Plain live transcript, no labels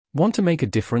Want to make a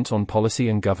difference on policy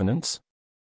and governance?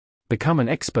 Become an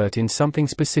expert in something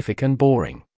specific and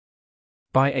boring.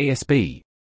 By ASB.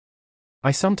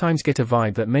 I sometimes get a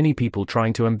vibe that many people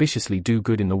trying to ambitiously do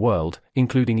good in the world,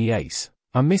 including EAs,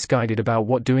 are misguided about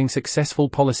what doing successful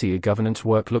policy or governance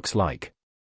work looks like.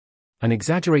 An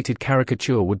exaggerated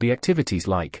caricature would be activities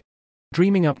like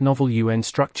dreaming up novel UN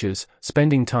structures,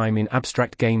 spending time in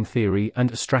abstract game theory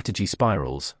and strategy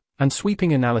spirals, and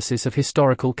sweeping analysis of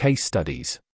historical case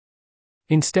studies.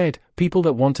 Instead, people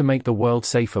that want to make the world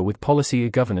safer with policy or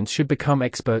governance should become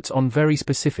experts on very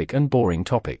specific and boring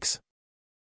topics.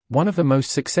 One of the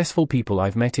most successful people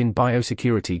I've met in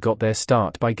biosecurity got their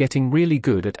start by getting really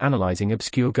good at analyzing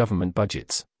obscure government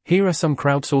budgets. Here are some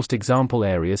crowdsourced example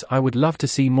areas I would love to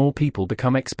see more people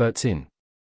become experts in.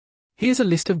 Here's a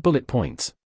list of bullet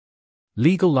points.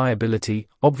 Legal liability,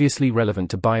 obviously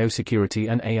relevant to biosecurity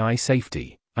and AI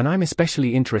safety, and I'm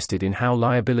especially interested in how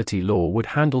liability law would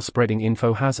handle spreading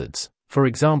info hazards. For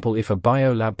example, if a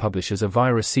biolab publishes a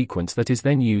virus sequence that is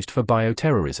then used for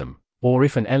bioterrorism, or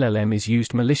if an LLM is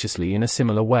used maliciously in a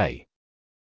similar way.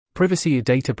 Privacy or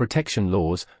data protection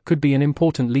laws could be an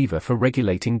important lever for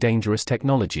regulating dangerous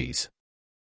technologies.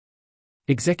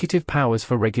 Executive powers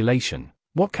for regulation.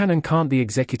 What can and can't the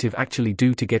executive actually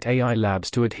do to get AI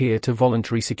labs to adhere to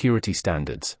voluntary security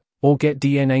standards, or get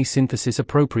DNA synthesis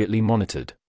appropriately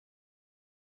monitored?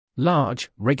 Large,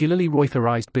 regularly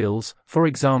authorized bills, for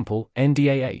example,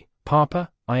 NDAA, PARPA,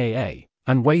 IAA,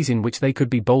 and ways in which they could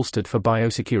be bolstered for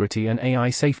biosecurity and AI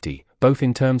safety, both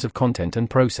in terms of content and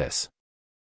process.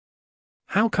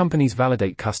 How companies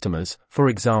validate customers, for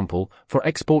example, for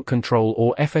export control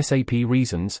or FSAP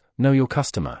reasons, know your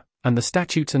customer, and the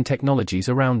statutes and technologies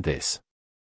around this.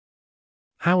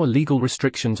 How are legal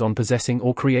restrictions on possessing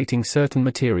or creating certain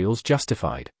materials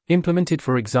justified, implemented,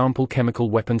 for example,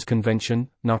 Chemical Weapons Convention,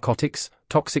 Narcotics,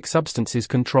 Toxic Substances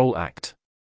Control Act?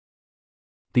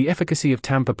 The efficacy of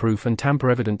tamper-proof and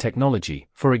tamper-evident technology,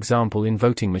 for example in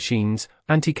voting machines,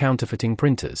 anti-counterfeiting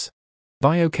printers.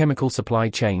 Biochemical supply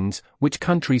chains, which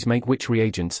countries make which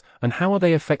reagents, and how are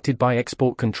they affected by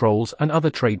export controls and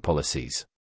other trade policies?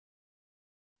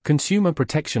 Consumer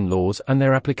protection laws and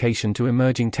their application to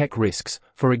emerging tech risks,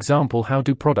 for example, how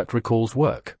do product recalls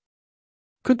work?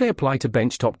 Could they apply to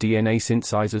benchtop DNA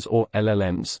synthesizers or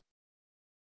LLMs?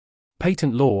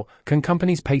 Patent law, can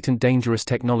companies patent dangerous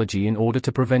technology in order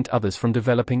to prevent others from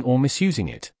developing or misusing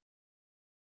it?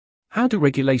 How do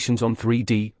regulations on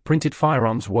 3D printed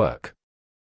firearms work?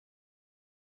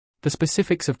 The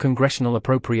specifics of congressional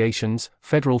appropriations,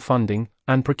 federal funding,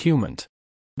 and procurement.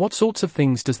 What sorts of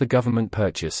things does the government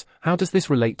purchase? How does this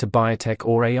relate to biotech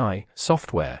or AI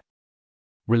software?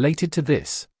 Related to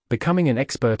this, becoming an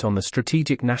expert on the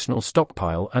strategic national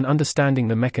stockpile and understanding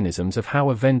the mechanisms of how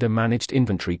a vendor-managed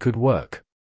inventory could work.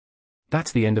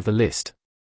 That's the end of the list.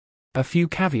 A few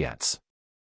caveats.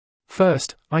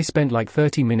 First, I spent like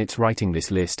 30 minutes writing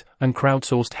this list, and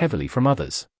crowdsourced heavily from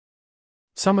others.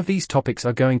 Some of these topics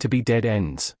are going to be dead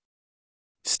ends.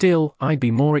 Still, I'd be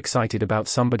more excited about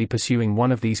somebody pursuing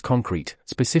one of these concrete,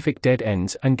 specific dead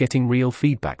ends and getting real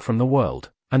feedback from the world,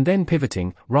 and then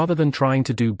pivoting, rather than trying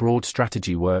to do broad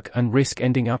strategy work and risk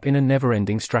ending up in a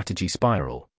never-ending strategy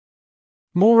spiral.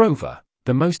 Moreover,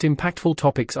 the most impactful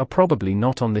topics are probably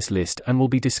not on this list and will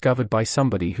be discovered by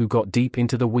somebody who got deep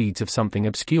into the weeds of something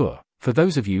obscure. For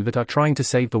those of you that are trying to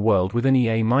save the world with an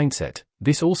EA mindset,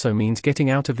 this also means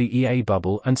getting out of the EA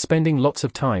bubble and spending lots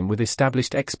of time with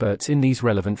established experts in these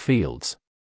relevant fields.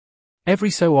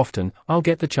 Every so often, I'll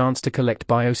get the chance to collect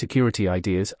biosecurity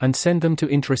ideas and send them to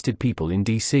interested people in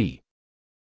DC.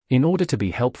 In order to be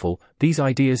helpful, these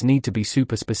ideas need to be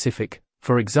super specific.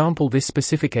 For example, this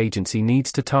specific agency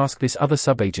needs to task this other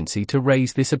sub-agency to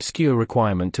raise this obscure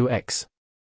requirement to X.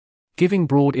 Giving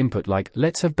broad input like,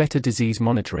 let's have better disease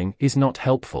monitoring, is not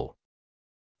helpful.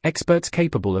 Experts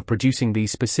capable of producing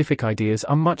these specific ideas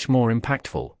are much more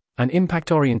impactful, and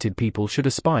impact-oriented people should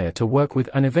aspire to work with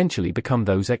and eventually become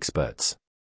those experts.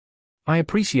 I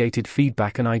appreciated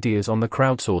feedback and ideas on the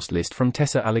crowdsourced list from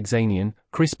Tessa Alexanian,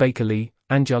 Chris Baker-Lee,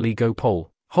 Anjali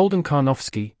Gopal, Holden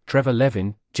Karnofsky, Trevor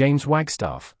Levin, James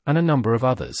Wagstaff, and a number of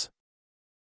others.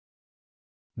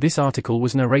 This article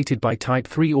was narrated by Type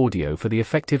 3 Audio for the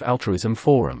Effective Altruism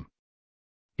Forum.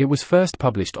 It was first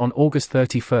published on August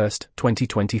 31,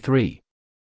 2023.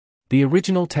 The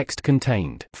original text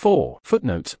contained 4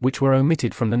 footnotes which were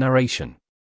omitted from the narration.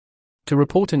 To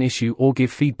report an issue or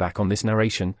give feedback on this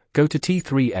narration, go to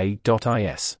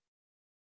t3a.is.